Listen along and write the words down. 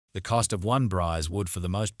The cost of one Brise would for the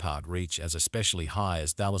most part reach as especially high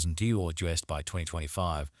as $1,000 or US by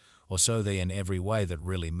 2025, or so they in every way that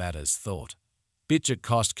really matters thought. Bitgert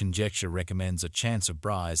cost conjecture recommends a chance of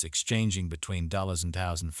Brise exchanging between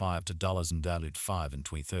 $1,005 to $1,005 in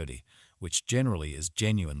 2030, which generally is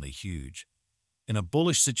genuinely huge. In a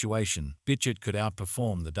bullish situation, Bitgert could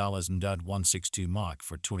outperform the $162 mark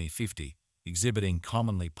for 2050, exhibiting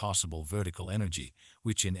commonly possible vertical energy,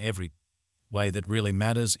 which in every way that really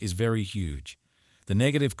matters is very huge. The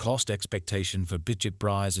negative cost expectation for Bitgert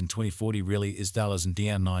Brise in 2040 really is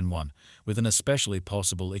 $1,091, with an especially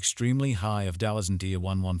possible extremely high of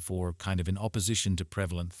 $1,114 kind of in opposition to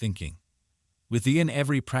prevalent thinking. With the in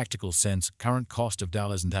every practical sense current cost of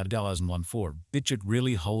 $1,014, Bitgert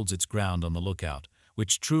really holds its ground on the lookout,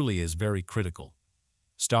 which truly is very critical.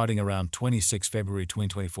 Starting around 26 February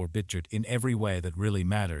 2024, Bitgert, in every way that really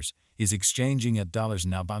matters, is exchanging at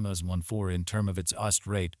 $1,014 in term of its USD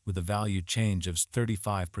rate with a value change of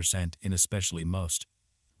 35% in especially most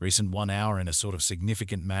recent 1 hour in a sort of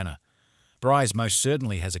significant manner. Brise most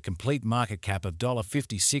certainly has a complete market cap of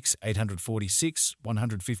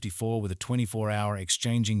 $56,846,154 with a 24-hour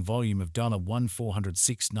exchanging volume of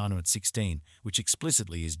 $1,406,916, which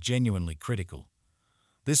explicitly is genuinely critical.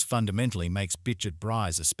 This fundamentally makes Bitgert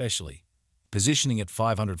Brise especially positioning at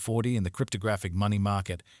 540 in the cryptographic money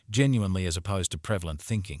market genuinely as opposed to prevalent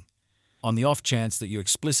thinking. On the off chance that you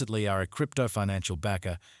explicitly are a crypto financial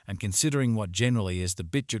backer and considering what generally is the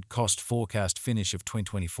Bitgert cost forecast finish of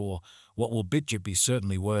 2024, what will Bitgert be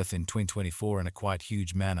certainly worth in 2024 in a quite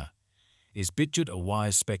huge manner? Is Bitgert a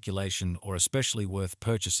wise speculation or especially worth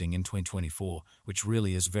purchasing in 2024, which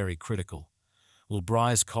really is very critical? Will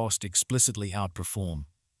Brise cost explicitly outperform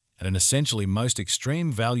at an essentially most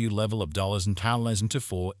extreme value level of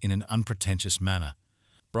 $1,004 in an unpretentious manner?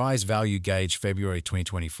 Brise value gauge February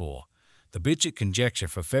 2024. The Bitgert conjecture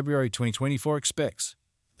for February 2024 expects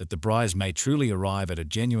that the Brise may truly arrive at a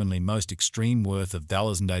genuinely most extreme worth of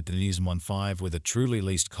 $1,015 with a truly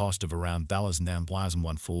least cost of around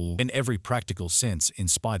 $1,014 in every practical sense in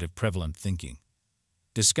spite of prevalent thinking.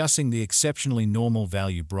 Discussing the exceptionally normal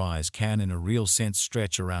value Brise can in a real sense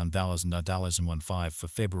stretch around $1,015 for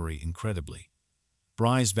February incredibly.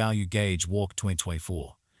 Brise value gauge Walk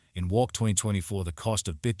 2024. In Walk 2024 the cost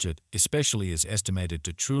of Bitgert especially is estimated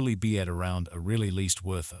to truly be at around a really least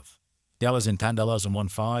worth of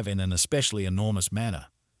 $10.15 in an especially enormous manner.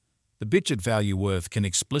 The Bitgert value worth can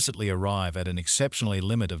explicitly arrive at an exceptionally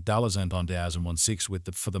limit of $10.16 with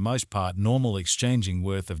the for the most part normal exchanging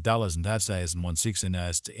worth of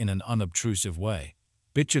 $10.16 in an unobtrusive way.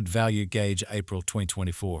 Bitgert value gauge April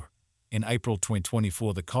 2024. In April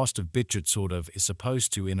 2024 the cost of Bitgert sort of is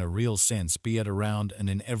supposed to in a real sense be at around and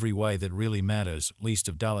in every way that really matters least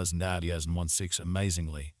of $10.16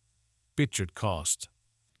 amazingly. Bitgert cost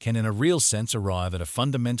can in a real sense arrive at a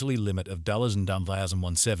fundamentally limit of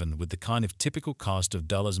 $10.17 with the kind of typical cost of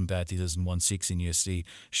 $10.16 in USD,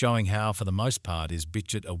 showing how for the most part is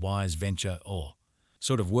Bitgert a wise venture or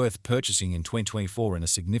sort of worth purchasing in 2024 in a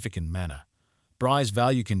significant manner. Brise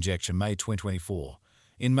value conjecture May 2024.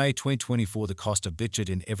 In May 2024 the cost of Bitgert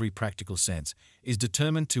in every practical sense is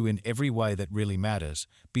determined to in every way that really matters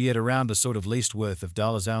be at around a sort of least worth of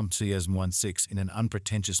 $10.16 in an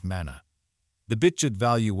unpretentious manner. The Bitgert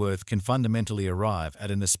value worth can fundamentally arrive at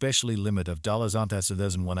an especially limit of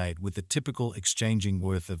 $0.2018 with the typical exchanging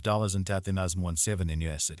worth of $0.17 in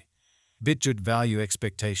USD. Bitgert value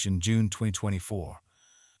expectation June 2024.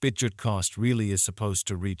 Bitgert cost really is supposed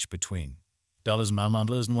to reach between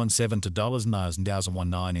 $9.17 to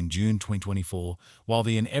 $9.19 in June 2024, while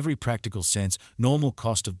the in every practical sense normal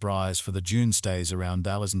cost of Brise for the June stays around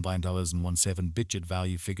 $9.17 Bitgert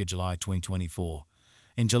value figure July 2024.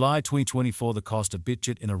 In July 2024 the cost of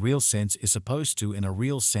Bitgert in a real sense is supposed to in a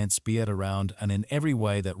real sense be at around and in every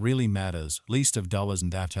way that really matters least of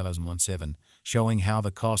 $9.17, showing how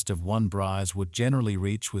the cost of one Brise would generally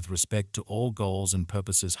reach with respect to all goals and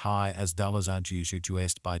purposes high as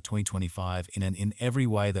 $1 by 2025 in an in every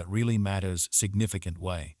way that really matters significant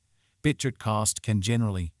way. Bitgert cost can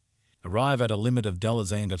generally arrive at a limit of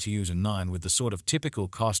 $9 with the sort of typical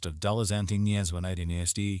cost of $18 in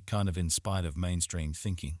USD kind of in spite of mainstream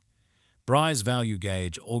thinking. Brise value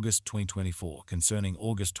gauge August 2024. Concerning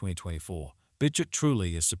August 2024, Bitgert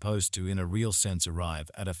truly is supposed to in a real sense arrive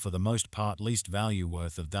at a for the most part least value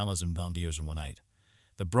worth of $18.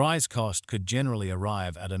 The Brise cost could generally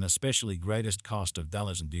arrive at an especially greatest cost of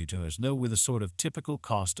 $2 with a sort of typical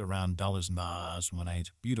cost around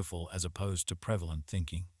 $18 beautiful as opposed to prevalent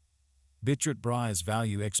thinking. Bitgert Brise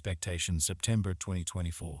value expectation September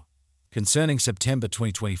 2024. Concerning September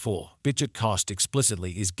 2024, Bitgert cost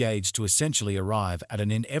explicitly is gauged to essentially arrive at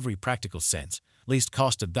an in every practical sense, least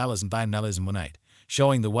cost of $18,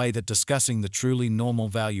 showing the way that discussing the truly normal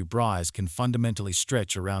value Brise can fundamentally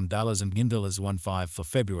stretch around $15 for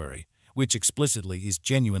February, which explicitly is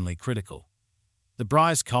genuinely critical. The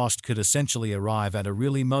Brise cost could essentially arrive at a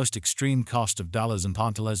really most extreme cost of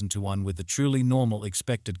 $1 with the truly normal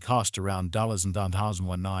expected cost around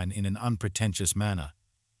 $19 in an unpretentious manner.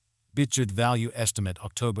 Bitgert value estimate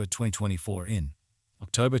October 2024 in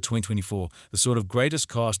October 2024, the sort of greatest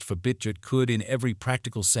cost for Bitgert could in every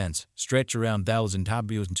practical sense stretch around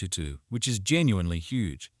 $1,000, which is genuinely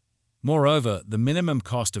huge. Moreover, the minimum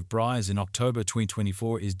cost of Brise in October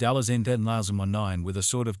 2024 is $10,019 with a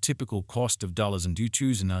sort of typical cost of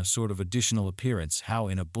 $2 in a sort of additional appearance how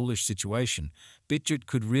in a bullish situation, Bitgert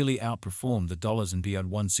could really outperform the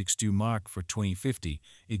 $162 mark for 2050,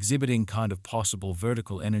 exhibiting kind of possible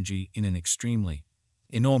vertical energy in an extremely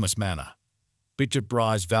enormous manner. Bitgert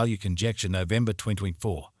Brise value conjecture November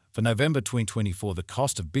 2024. For November 2024, the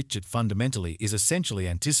cost of Bitgert fundamentally is essentially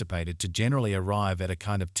anticipated to generally arrive at a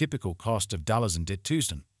kind of typical cost of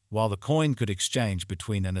 $2, while the coin could exchange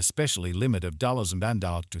between an especially limit of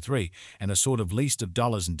 $1 and a sort of least of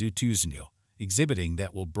 $2, exhibiting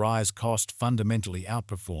that will Brise cost fundamentally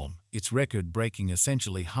outperform its record-breaking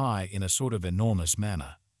essentially high in a sort of enormous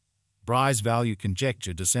manner. Brise value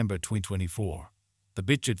conjecture December 2024. The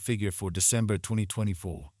Bitgert figure for December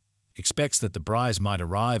 2024 expects that the Brise might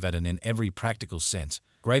arrive at an in every practical sense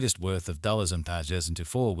greatest worth of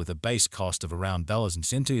 $1,000 with a base cost of around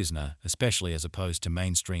 $1, especially as opposed to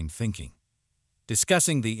mainstream thinking.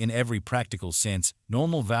 Discussing the in every practical sense,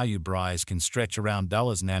 normal value Brise can stretch around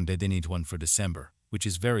 $1 for December, which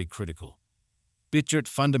is very critical. Bitgert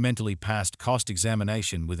fundamentally passed cost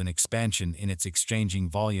examination with an expansion in its exchanging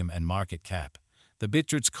volume and market cap. The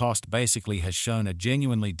Bitgert's cost basically has shown a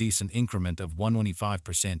genuinely decent increment of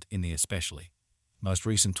 125% in the especially most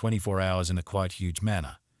recent 24 hours in a quite huge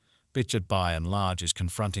manner. Bitgert by and large is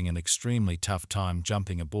confronting an extremely tough time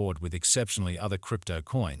jumping aboard with exceptionally other crypto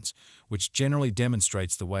coins, which generally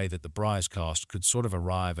demonstrates the way that the Brise cost could sort of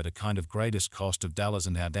arrive at a kind of greatest cost of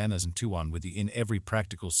 $1,000 with the in every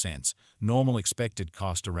practical sense, normal expected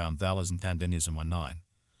cost around $1,019.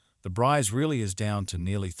 The Brise really is down to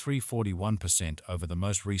nearly 341% over the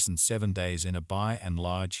most recent 7 days in a by and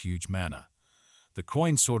large huge manner. The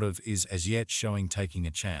coin sort of is as yet showing taking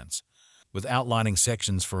a chance. With outlining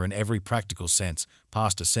sections for in every practical sense,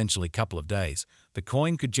 past essentially couple of days, the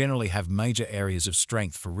coin could generally have major areas of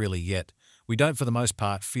strength for really yet. We don't for the most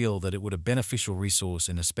part feel that it would a beneficial resource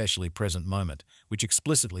in especially present moment, which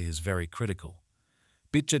explicitly is very critical.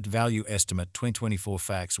 Bitgert value estimate 2024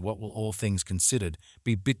 facts. What will all things considered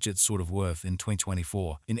be Bitgert's sort of worth in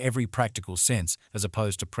 2024 in every practical sense as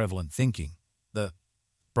opposed to prevalent thinking? The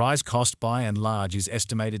Brise cost by and large is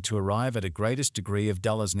estimated to arrive at a greatest degree of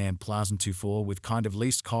 $9,024 with kind of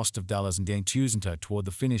least cost of $2 toward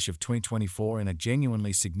the finish of 2024 in a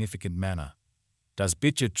genuinely significant manner. Does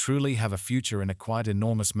Bitgert truly have a future in a quite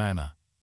enormous manner?